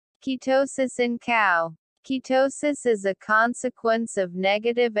Ketosis in cow. Ketosis is a consequence of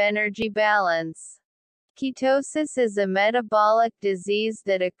negative energy balance. Ketosis is a metabolic disease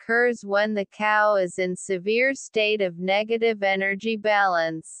that occurs when the cow is in severe state of negative energy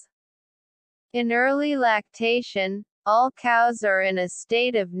balance. In early lactation, all cows are in a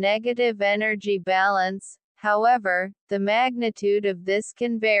state of negative energy balance, however, the magnitude of this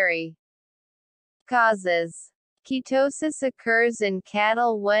can vary. Causes. Ketosis occurs in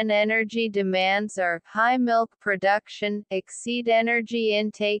cattle when energy demands are high, milk production exceed energy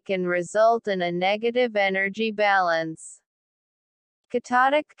intake and result in a negative energy balance.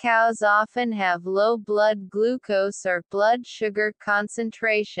 Ketotic cows often have low blood glucose or blood sugar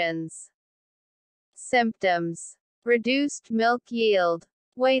concentrations. Symptoms: reduced milk yield,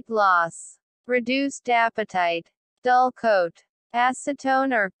 weight loss, reduced appetite, dull coat,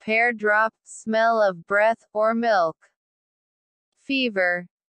 acetone or pear drop, smell of breath or milk, fever.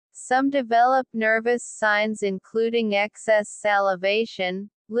 Some develop nervous signs including excess salivation,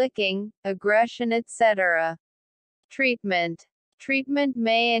 licking, aggression, etc. Treatment. Treatment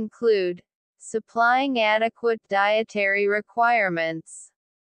may include supplying adequate dietary requirements.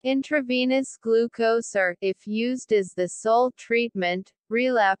 Intravenous glucose or, if used as the sole treatment,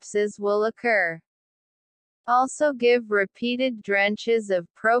 relapses will occur. Also give repeated drenches of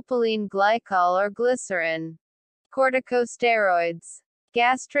propylene glycol or glycerin. Corticosteroids.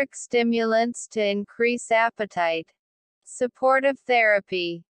 Gastric stimulants to increase appetite. Supportive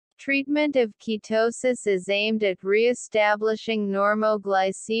therapy. Treatment of ketosis is aimed at re-establishing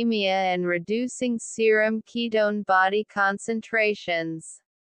normoglycemia and reducing serum ketone body concentrations.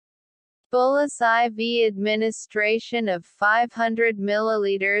 Bolus IV administration of 500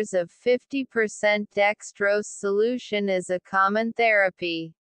 ml of 50% dextrose solution is a common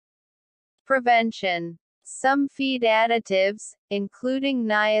therapy. Prevention. Some feed additives, including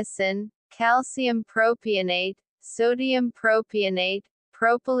niacin, calcium propionate, sodium propionate,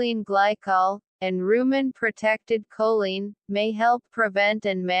 propylene glycol, and rumen-protected choline, may help prevent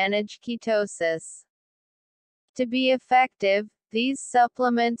and manage ketosis. To be effective, these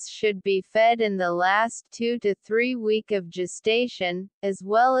supplements should be fed in the last 2 to 3 weeks of gestation, as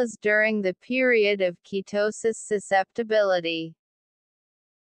well as during the period of ketosis susceptibility.